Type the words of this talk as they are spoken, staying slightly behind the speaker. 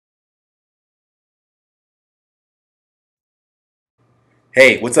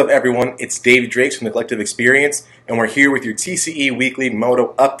Hey, what's up everyone? It's David Drakes from the Collective Experience, and we're here with your TCE Weekly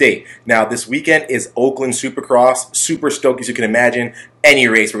Moto Update. Now, this weekend is Oakland Supercross. Super stoked as you can imagine. Any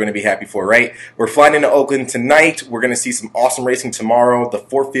race we're going to be happy for, right? We're flying into Oakland tonight. We're going to see some awesome racing tomorrow. The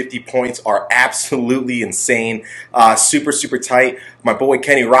 450 points are absolutely insane. Super tight. My boy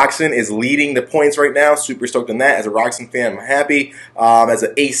Kenny Roxon is leading the points right now. Super stoked on that. As a Roxon fan, I'm happy. As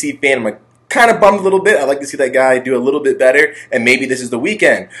an AC fan, I'm kind of bummed a little bit. I'd like to see that guy do a little bit better, and maybe this is the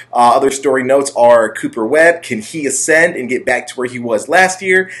weekend. Other story notes are Cooper Webb. Can he ascend and get back to where he was last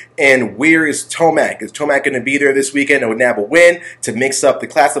year? And where is Tomac? Is Tomac going to be there this weekend and would nab a win to mix up the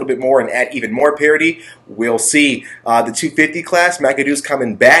class a little bit more and add even more parity? We'll see. The 250 class, McAdoo's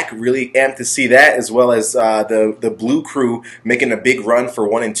coming back. Really amped to see that, as well as the Blue Crew making a big run for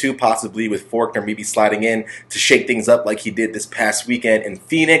 1 and 2, possibly with Faulkner maybe sliding in to shake things up like he did this past weekend in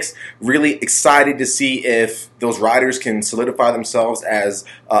Phoenix. Really excited to see if those riders can solidify themselves as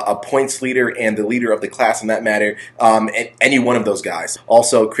a points leader and the leader of the class in that matter, any one of those guys.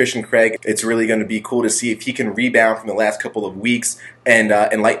 Also, Christian Craig, it's really going to be cool to see if he can rebound from the last couple of weeks and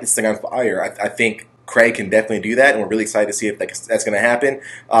light this thing on fire. I think Craig can definitely do that, and we're really excited to see if that's going to happen.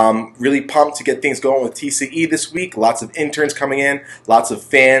 Really pumped to get things going with TCE this week. Lots of interns coming in, lots of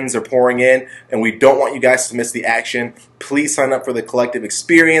fans are pouring in, and we don't want you guys to miss the action. Please sign up for the Collective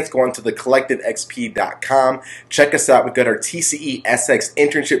Experience. Go on to thecollectivexp.com. Check us out. We've got our TCE SX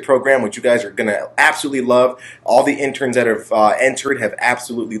Internship Program, which you guys are going to absolutely love. All the interns that have entered have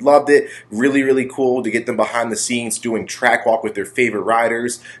absolutely loved it. Really cool to get them behind the scenes doing track walk with their favorite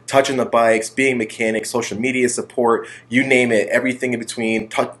riders, touching the bikes, being mechanics, social media support, you name it, everything in between,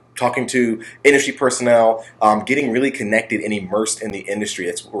 talking to industry personnel, getting really connected and immersed in the industry.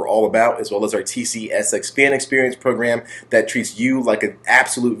 That's what we're all about, as well as our TCE SX Fan Experience program that treats you like an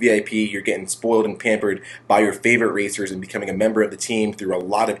absolute VIP. You're getting spoiled and pampered by your favorite racers and becoming a member of the team through a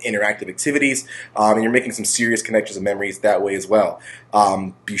lot of interactive activities, and you're making some serious connections and memories that way as well.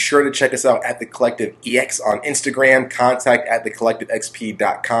 Be sure to check us out at The Collective EX on Instagram, contact at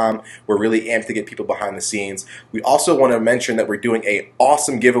thecollectivexp.com. We're really amped to get people behind the scenes. We also want to mention that we're doing an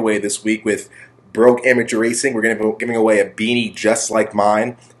awesome giveaway this week with Broke Amateur Racing. We're going to be giving away a beanie just like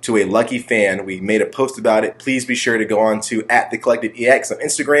mine to a lucky fan. We made a post about it. Please be sure to go on to @thecollectivex on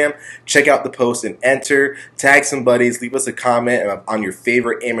Instagram, check out the post and enter, tag some buddies, leave us a comment on your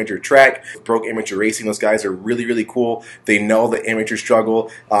favorite amateur track. Broke Amateur Racing, those guys are really cool. They know the amateur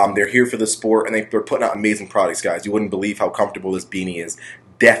struggle. They're here for the sport, and they're putting out amazing products, guys. You wouldn't believe how comfortable this beanie is.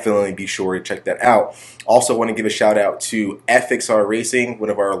 Definitely be sure to check that out. Also want to give a shout out to FXR Racing, one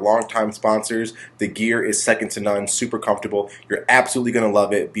of our longtime sponsors. The gear is second to none, super comfortable. You're absolutely going to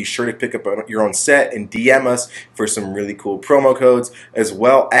love it. Be sure to pick up your own set and DM us for some really cool promo codes, as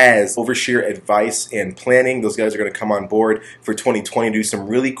well as Overshear Advice and Planning. Those guys are going to come on board for 2020 to do some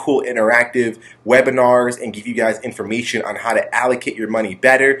really cool interactive webinars and give you guys information on how to allocate your money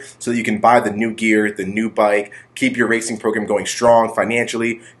better so that you can buy the new gear, the new bike, keep your racing program going strong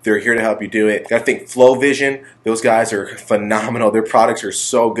financially. They're here to help you do it. Gotta think Flow Vision. Those guys are phenomenal. Their products are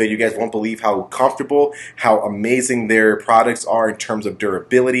so good. You guys won't believe how comfortable, how amazing their products are in terms of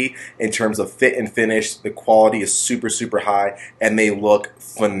durability, in terms of fit and finish. The quality is super high, and they look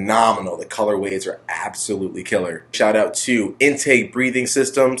phenomenal. The colorways are absolutely killer. Shout out to Intake Breathing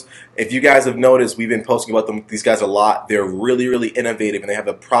Systems. If you guys have noticed, we've been posting about these guys a lot. They're really innovative, and they have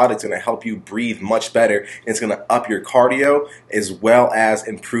a product going to help you breathe much better, and it's going to up your cardio as well as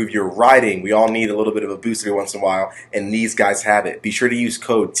improve your riding. We all need a little bit of a boost every once in a while, and these guys have it. Be sure to use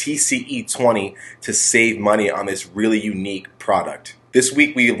code TCE20 to save money on this really unique product. This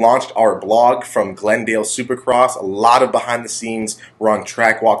week we launched our blog from Glendale Supercross. A lot of behind the scenes. We're on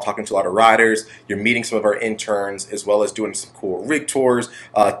track walk talking to a lot of riders. You're meeting some of our interns, as well as doing some cool rig tours,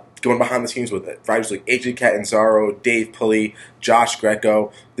 going behind the scenes with riders like AJ Catanzaro, Dave Pulley, Josh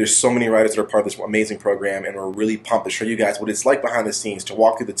Greco. There's so many riders that are part of this amazing program, and we're really pumped to show you guys what it's like behind the scenes to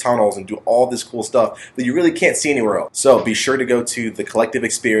walk through the tunnels and do all this cool stuff that you really can't see anywhere else. So be sure to go to The Collective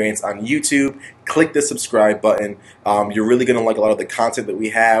Experience on YouTube, click the subscribe button. You're really going to like a lot of the content that we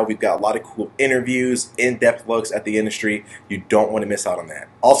have. We've got a lot of cool interviews, in-depth looks at the industry. You don't want to miss out on that.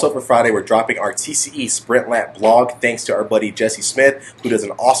 Also for Friday, we're dropping our TCE Sprint Lap blog thanks to our buddy Jesse Smith, who does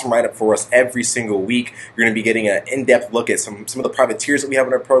an awesome write-up for us every single week. You're going to be getting an in-depth look at some of the privateers that we have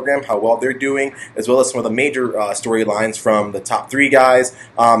in our program, how well they're doing, as well as some of the major storylines from the top 3 guys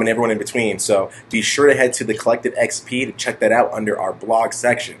and everyone in between. So be sure to head to The Collective XP to check that out under our blog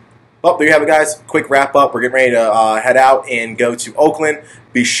section. Well, there you have it, guys. Quick wrap up. We're getting ready to head out and go to Oakland.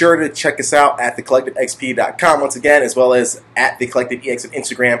 Be sure to check us out at thecollectivexp.com once again, as well as at thecollectivex on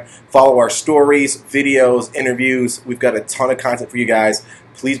Instagram. Follow our stories, videos, interviews. We've got a ton of content for you guys.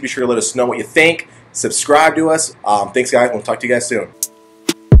 Please be sure to let us know what you think. Subscribe to us. Thanks, guys. We'll talk to you guys soon.